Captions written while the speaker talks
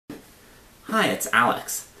Hi, it's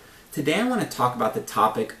Alex. Today I want to talk about the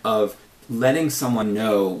topic of letting someone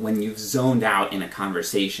know when you've zoned out in a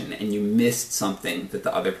conversation and you missed something that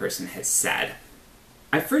the other person has said.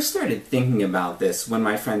 I first started thinking about this when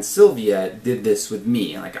my friend Sylvia did this with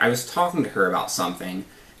me. I was talking to her about something,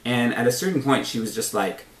 and at a certain point she was just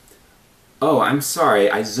like, "Oh, I'm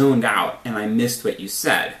sorry, I zoned out and I missed what you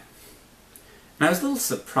said." And I was a little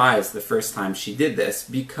surprised the first time she did this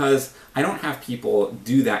because I don't have people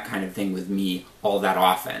do that kind of thing with me all that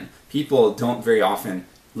often. People don't very often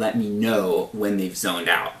let me know when they've zoned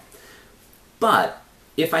out. But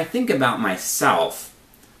if I think about myself,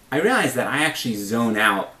 I realize that I actually zone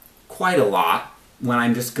out quite a lot when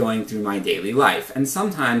I'm just going through my daily life. And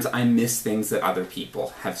sometimes I miss things that other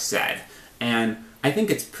people have said. And I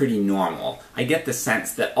think it's pretty normal. I get the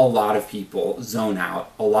sense that a lot of people zone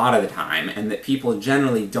out a lot of the time, and that people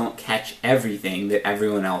generally don't catch everything that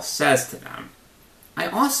everyone else says to them. I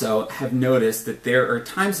also have noticed that there are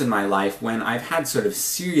times in my life when I've had sort of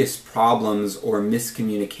serious problems or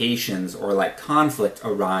miscommunications or conflict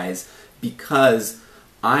arise because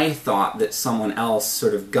I thought that someone else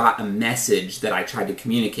sort of got a message that I tried to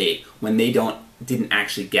communicate when they didn't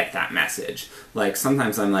actually get that message.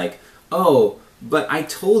 Sometimes I'm like, "Oh, but I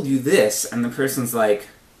told you this," and the person's like,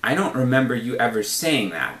 "I don't remember you ever saying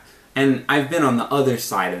that." And I've been on the other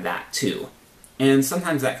side of that too. And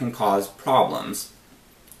sometimes that can cause problems.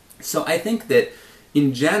 So I think that,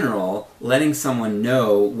 in general, letting someone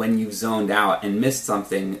know when you've zoned out and missed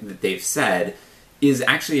something that they've said is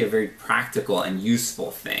actually a very practical and useful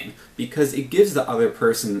thing, because it gives the other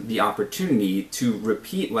person the opportunity to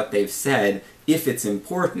repeat what they've said if it's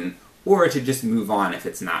important, or to just move on if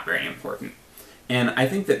it's not very important. And I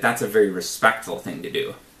think that that's a very respectful thing to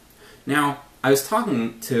do. Now, I was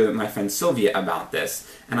talking to my friend Sylvia about this,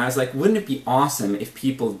 and I was like, wouldn't it be awesome if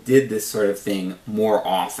people did this sort of thing more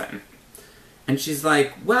often? And she's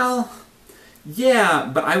like, "Well,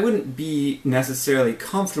 yeah, but I wouldn't be necessarily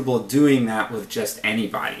comfortable doing that with just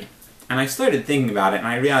anybody." And I started thinking about it, and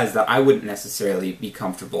I realized that I wouldn't necessarily be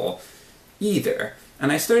comfortable either.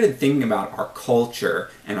 And I started thinking about our culture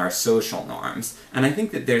and our social norms, and I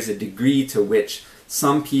think that there's a degree to which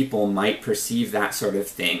some people might perceive that sort of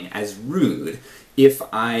thing as rude if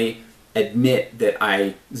I admit that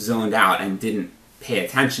I zoned out and didn't pay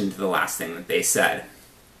attention to the last thing that they said.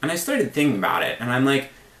 And I started thinking about it, and I'm like,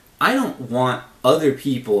 I don't want other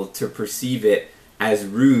people to perceive it as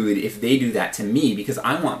rude if they do that to me, because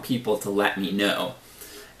I want people to let me know.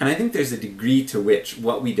 And I think there's a degree to which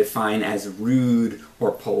what we define as rude or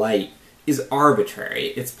polite is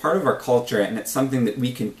arbitrary. It's part of our culture, and it's something that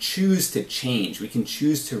we can choose to change. We can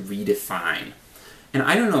choose to redefine. And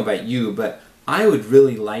I don't know about you, but I would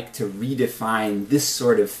really like to redefine this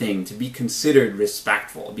sort of thing to be considered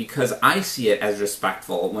respectful, because I see it as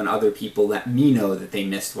respectful when other people let me know that they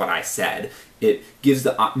missed what I said. It gives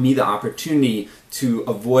me the opportunity to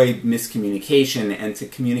avoid miscommunication and to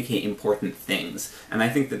communicate important things. And I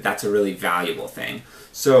think that that's a really valuable thing.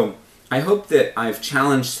 So I hope that I've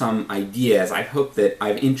challenged some ideas. I hope that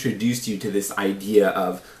I've introduced you to this idea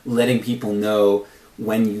of letting people know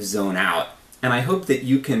when you zone out. And I hope that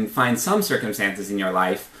you can find some circumstances in your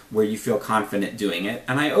life where you feel confident doing it.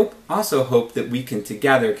 And I also hope that we can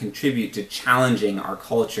together contribute to challenging our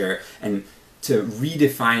culture and to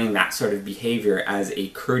redefining that sort of behavior as a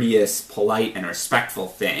courteous, polite, and respectful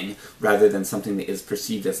thing, rather than something that is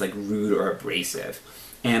perceived as rude or abrasive.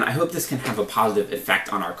 And I hope this can have a positive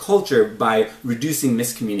effect on our culture by reducing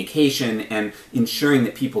miscommunication and ensuring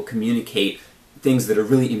that people communicate things that are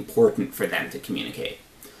really important for them to communicate.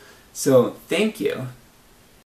 So, thank you.